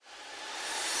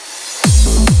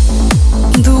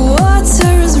The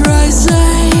water is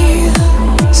rising,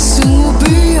 soon we'll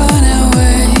be on our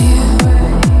way.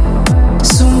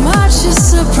 So much is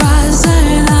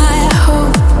surprising, I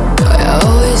hope I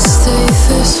always stay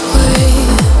this way.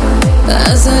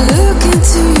 As I look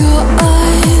into your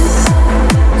eyes,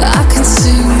 I can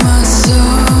sing my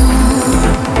song.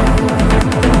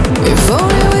 If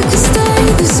only we could stay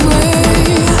this way,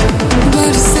 but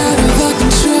it's out of our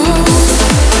control.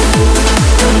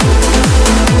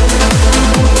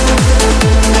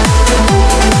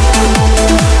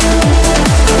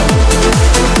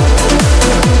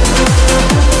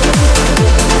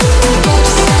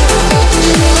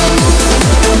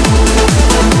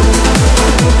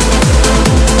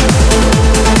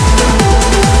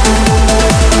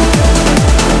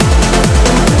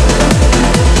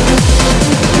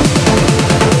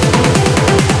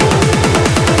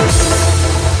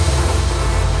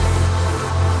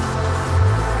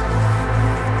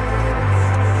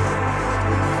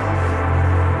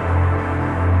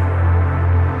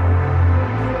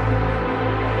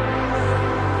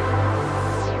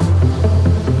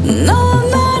 No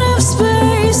amount of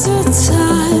space or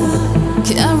time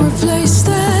can replace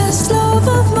this love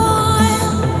of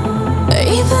mine,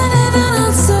 even in an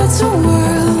uncertain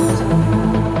world.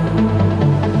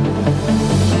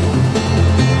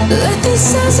 Let these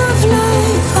sands of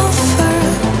life offer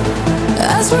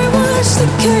as we watch the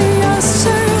chaos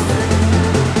turn.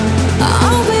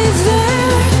 I'll be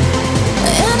there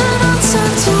in an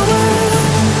uncertain world.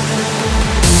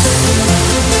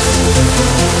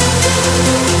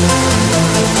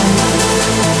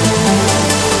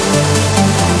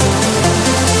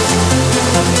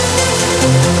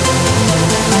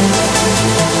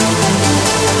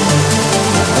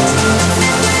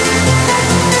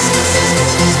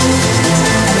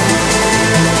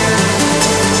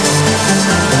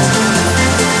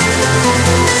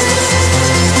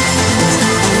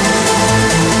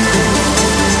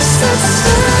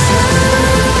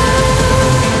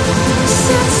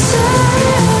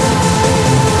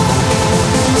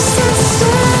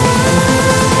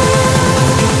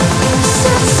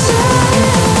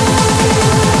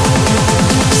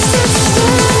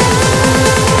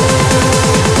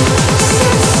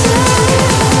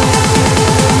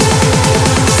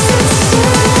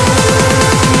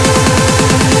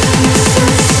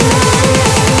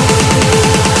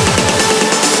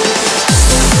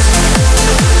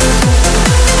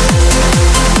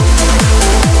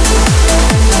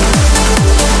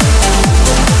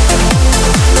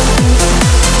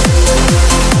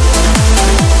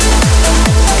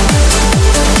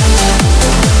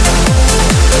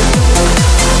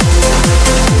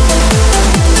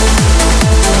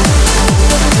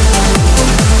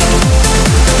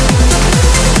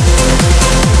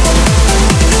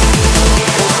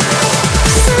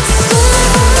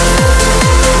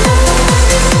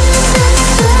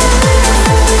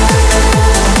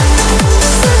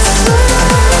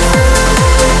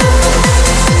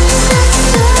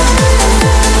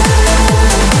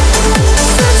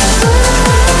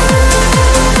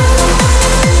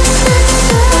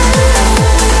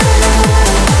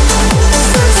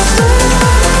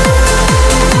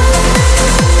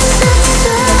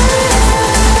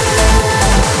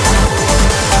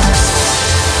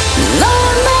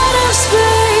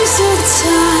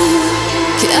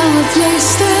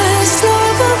 Replace this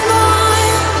love of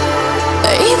mine,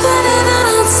 even in an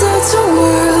uncertain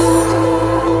world.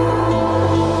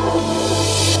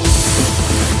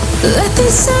 Let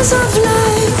these sands of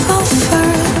life offer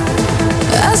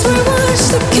as we watch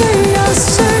the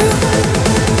chaos turn.